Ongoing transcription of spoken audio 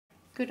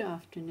Good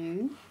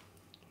afternoon.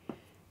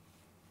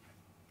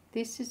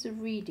 This is a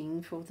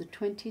reading for the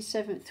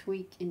 27th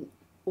week in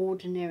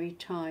Ordinary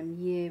Time,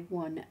 Year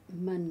 1,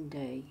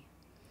 Monday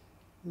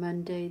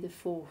the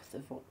 4th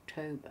of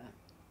October.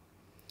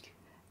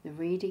 The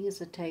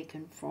readings are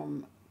taken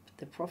from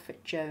the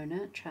prophet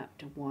Jonah,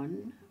 chapter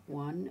 1,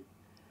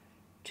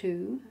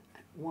 2,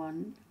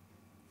 1,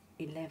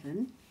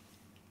 11.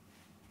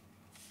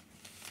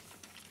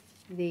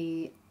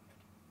 The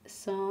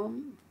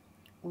psalm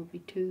will be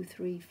 2,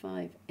 3,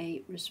 5,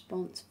 8,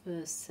 response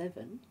verse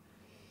 7.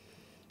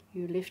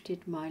 You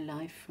lifted my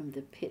life from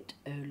the pit,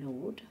 O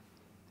Lord.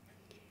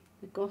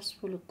 The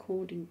Gospel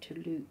according to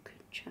Luke,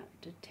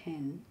 chapter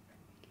 10,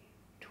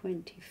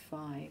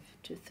 25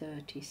 to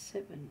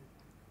 37.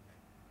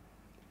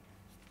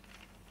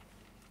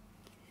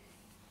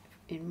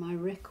 In my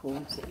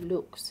records it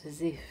looks as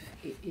if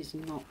it is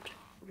not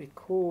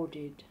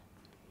recorded.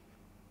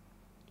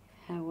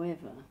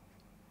 However,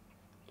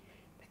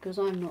 because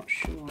I'm not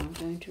sure, I'm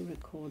going to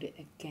record it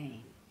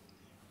again.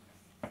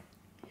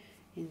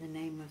 In the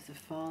name of the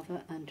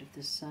Father, and of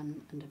the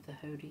Son, and of the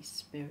Holy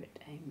Spirit.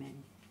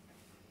 Amen.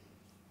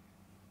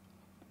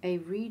 A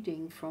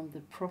reading from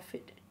the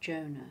prophet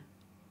Jonah.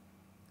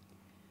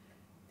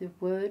 The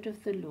word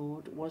of the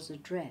Lord was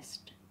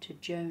addressed to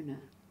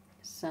Jonah,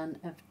 son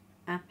of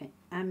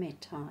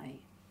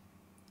Amittai.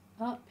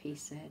 Up, he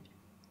said,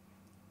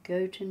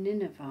 go to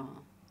Nineveh,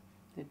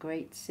 the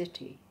great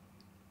city,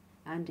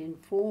 and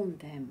inform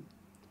them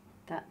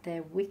that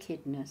their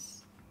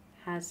wickedness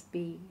has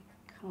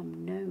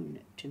become known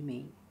to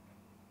me.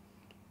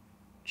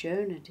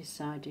 Jonah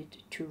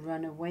decided to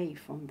run away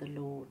from the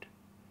Lord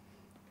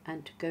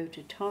and to go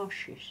to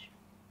Tarshish.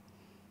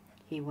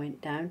 He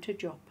went down to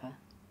Joppa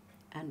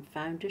and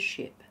found a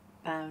ship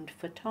bound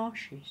for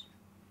Tarshish.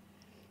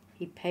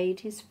 He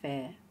paid his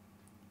fare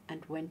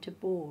and went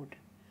aboard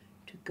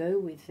to go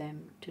with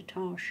them to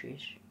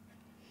Tarshish,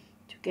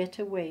 to get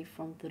away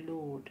from the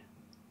Lord.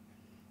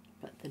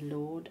 But the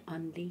Lord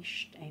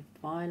unleashed a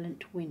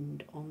violent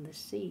wind on the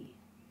sea,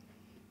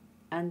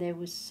 and there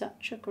was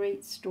such a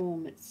great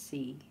storm at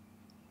sea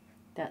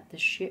that the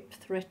ship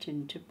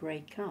threatened to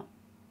break up.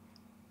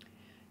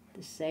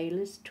 The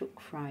sailors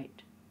took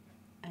fright,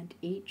 and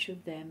each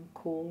of them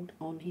called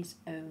on his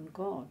own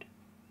god.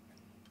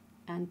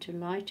 And to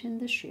lighten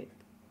the ship,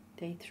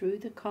 they threw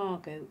the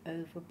cargo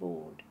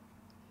overboard.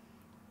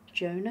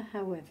 Jonah,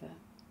 however,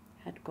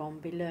 had gone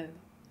below,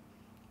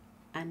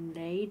 and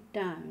laid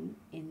down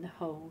in the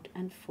hold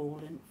and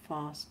fallen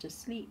fast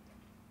asleep.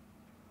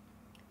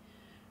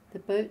 The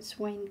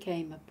boatswain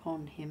came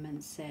upon him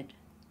and said,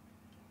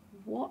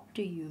 What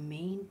do you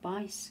mean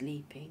by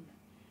sleeping?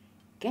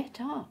 Get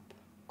up,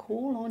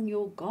 call on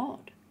your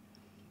God.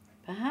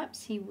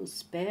 Perhaps he will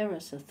spare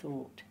us a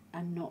thought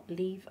and not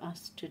leave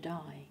us to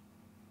die.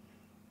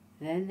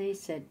 Then they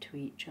said to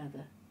each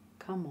other,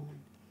 Come on,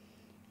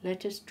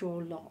 let us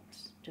draw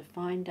lots to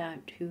find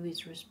out who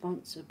is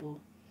responsible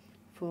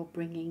for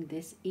bringing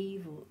this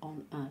evil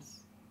on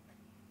us.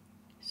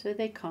 So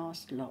they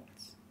cast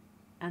lots,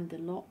 and the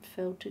lot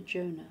fell to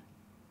Jonah.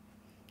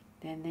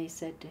 Then they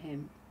said to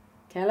him,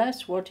 Tell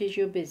us, what is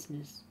your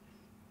business?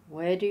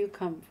 Where do you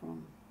come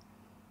from?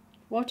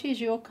 What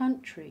is your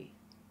country?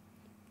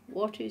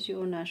 What is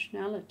your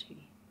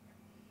nationality?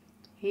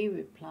 He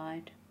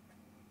replied,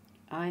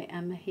 I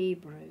am a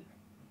Hebrew,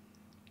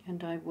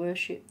 and I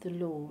worship the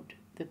Lord,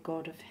 the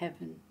God of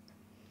heaven,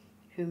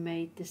 who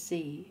made the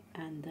sea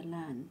and the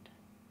land.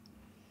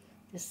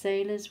 The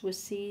sailors were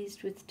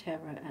seized with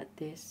terror at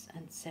this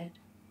and said,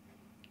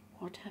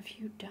 What have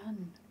you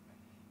done?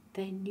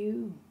 They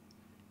knew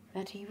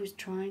that he was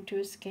trying to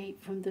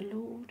escape from the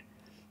Lord,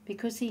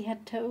 because he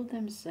had told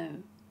them so.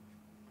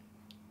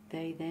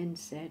 They then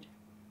said,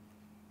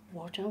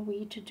 What are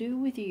we to do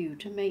with you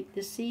to make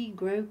the sea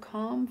grow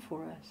calm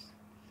for us?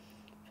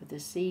 For the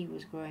sea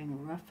was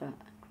growing rougher and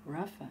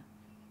rougher.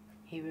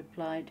 He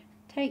replied,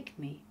 Take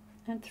me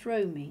and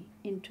throw me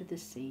into the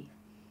sea,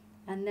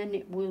 and then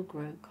it will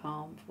grow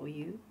calm for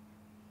you.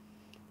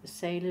 The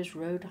sailors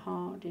rowed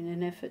hard in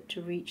an effort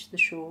to reach the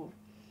shore,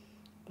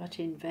 but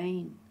in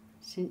vain,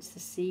 since the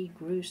sea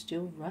grew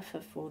still rougher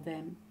for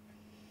them.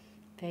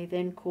 They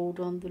then called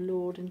on the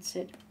Lord and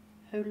said,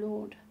 O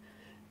Lord,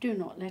 do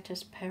not let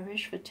us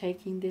perish for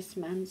taking this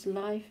man's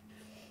life.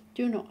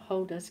 Do not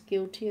hold us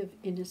guilty of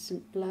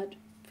innocent blood,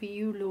 for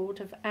you, Lord,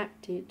 have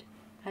acted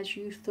as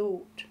you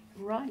thought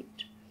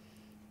right.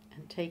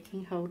 And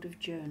taking hold of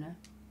Jonah,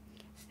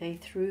 they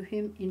threw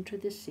him into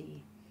the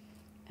sea,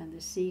 and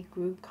the sea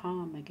grew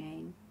calm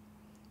again.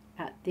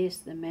 At this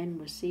the men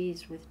were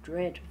seized with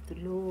dread of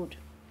the Lord.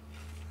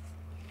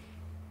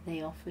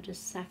 They offered a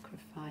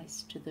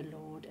sacrifice to the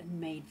Lord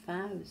and made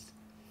vows.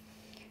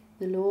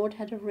 The Lord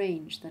had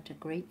arranged that a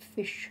great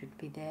fish should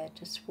be there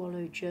to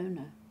swallow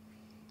Jonah,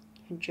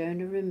 and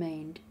Jonah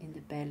remained in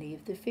the belly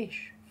of the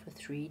fish for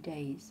 3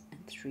 days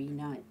and 3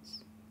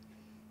 nights.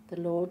 The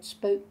Lord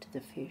spoke to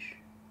the fish,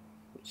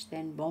 which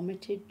then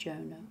vomited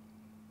Jonah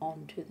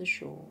onto the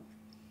shore.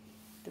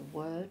 The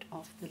word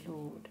of the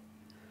Lord.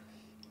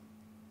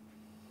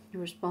 The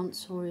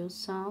responsorial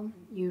psalm,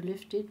 you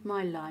lifted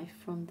my life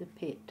from the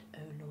pit, O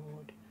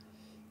Lord.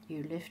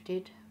 You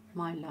lifted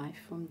my life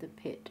from the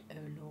pit, O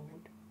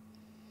Lord.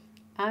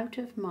 Out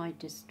of my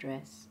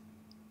distress,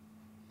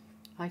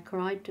 I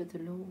cried to the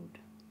Lord,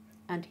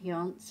 and he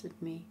answered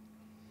me.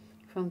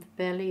 From the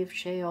belly of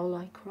Sheol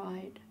I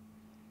cried,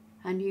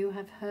 and you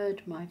have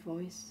heard my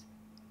voice.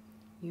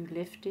 You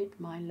lifted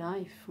my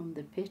life from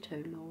the pit,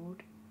 O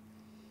Lord.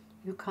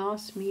 You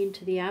cast me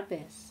into the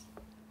abyss,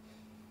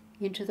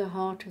 into the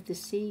heart of the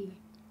sea,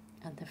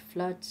 and the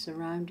flood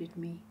surrounded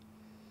me.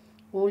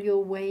 All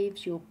your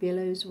waves, your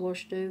billows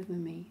washed over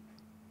me.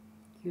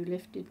 You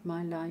lifted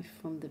my life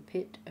from the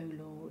pit, O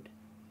Lord.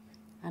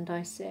 And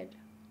I said,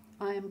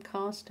 I am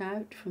cast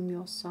out from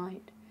your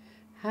sight.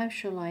 How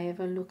shall I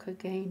ever look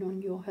again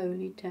on your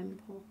holy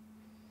temple?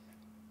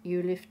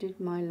 You lifted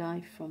my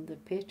life from the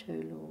pit, O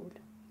Lord.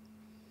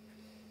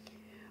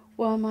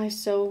 While my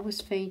soul was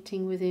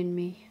fainting within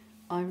me,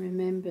 I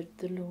remembered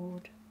the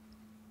Lord,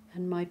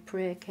 and my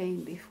prayer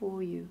came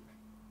before you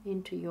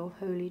into your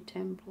holy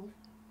temple.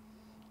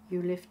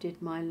 You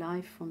lifted my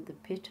life from the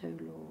pit, O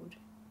Lord.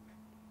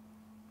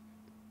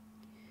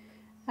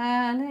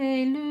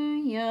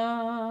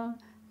 Alleluia,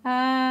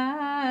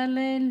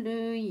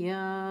 alleluia,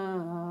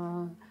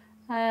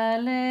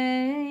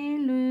 alleluia.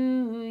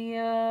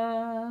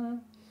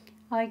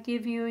 I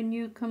give you a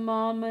new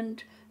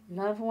commandment.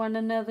 Love one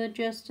another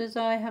just as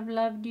I have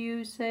loved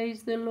you,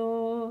 says the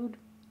Lord.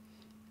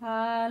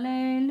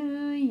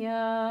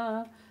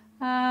 Alleluia,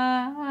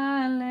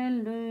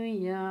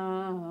 alleluia,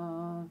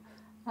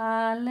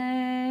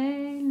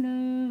 alleluia.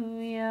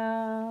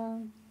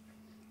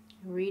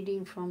 A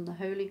reading from the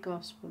Holy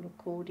Gospel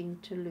according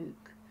to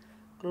Luke.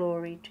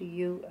 Glory to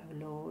you, O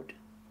Lord.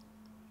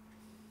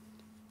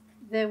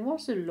 There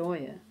was a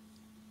lawyer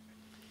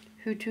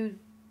who, to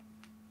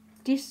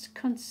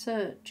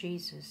disconcert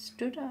Jesus,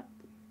 stood up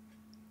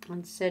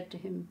and said to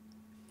him,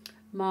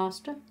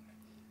 Master,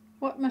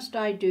 what must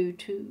I do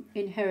to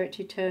inherit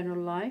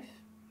eternal life?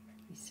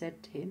 He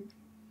said to him,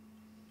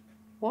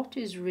 What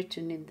is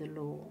written in the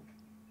law?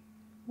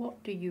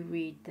 What do you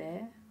read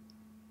there?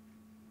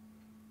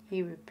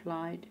 He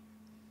replied,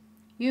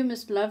 You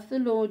must love the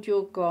Lord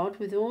your God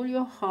with all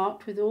your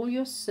heart, with all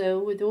your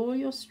soul, with all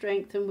your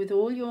strength, and with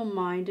all your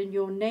mind, and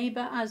your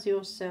neighbour as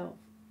yourself.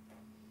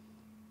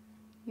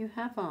 You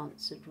have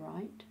answered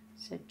right,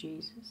 said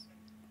Jesus.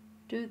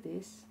 Do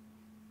this,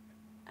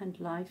 and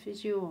life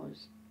is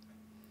yours.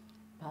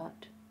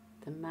 But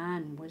the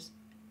man was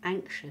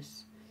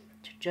anxious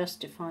to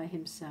justify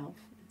himself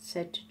and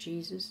said to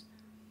Jesus,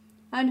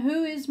 And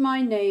who is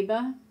my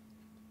neighbour?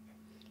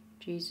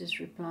 Jesus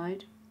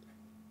replied,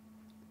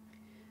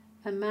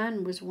 A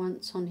man was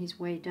once on his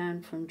way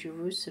down from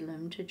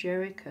Jerusalem to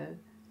Jericho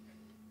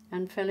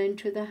and fell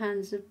into the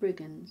hands of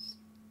brigands.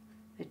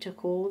 They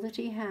took all that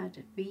he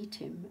had, beat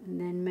him, and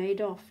then made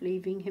off,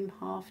 leaving him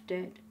half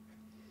dead.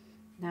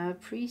 Now a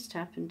priest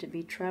happened to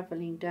be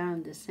travelling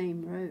down the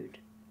same road.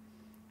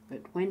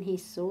 But when he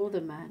saw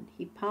the man,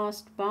 he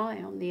passed by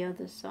on the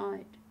other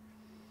side.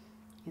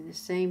 In the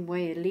same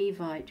way, a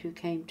Levite who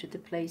came to the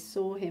place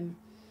saw him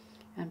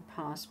and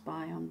passed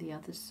by on the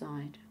other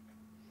side.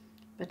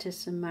 But a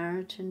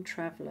Samaritan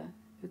traveller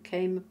who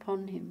came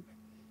upon him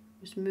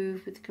was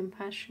moved with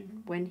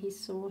compassion when he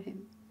saw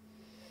him.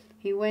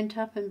 He went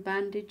up and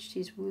bandaged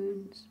his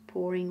wounds,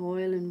 pouring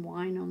oil and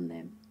wine on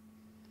them.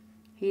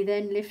 He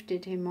then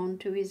lifted him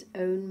onto his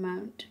own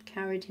mount,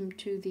 carried him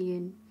to the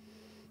inn,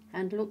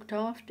 and looked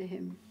after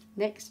him.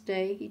 Next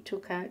day he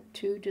took out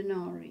 2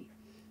 denarii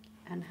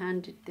and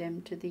handed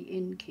them to the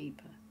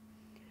innkeeper.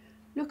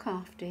 Look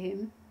after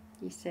him,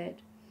 he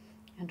said,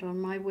 and on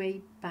my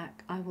way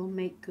back I will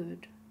make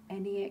good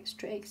any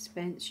extra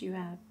expense you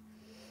have.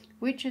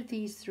 Which of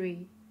these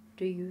 3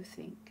 do you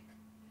think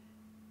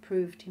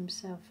proved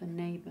himself a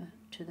neighbour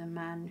to the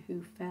man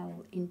who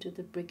fell into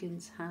the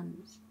brigand's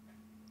hands?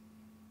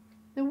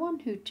 The one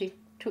who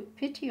took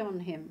pity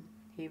on him,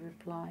 he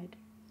replied.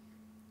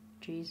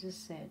 Jesus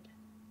said,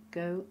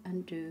 Go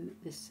and do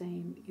the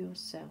same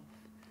yourself.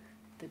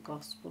 The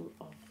Gospel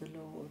of the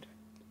Lord.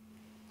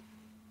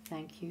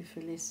 Thank you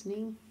for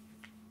listening.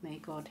 May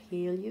God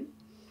heal you.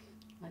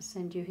 I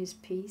send you his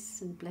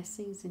peace and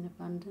blessings in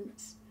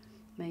abundance.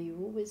 May you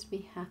always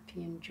be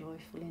happy and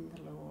joyful in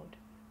the Lord.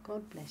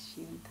 God bless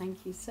you, and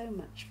thank you so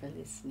much for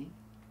listening.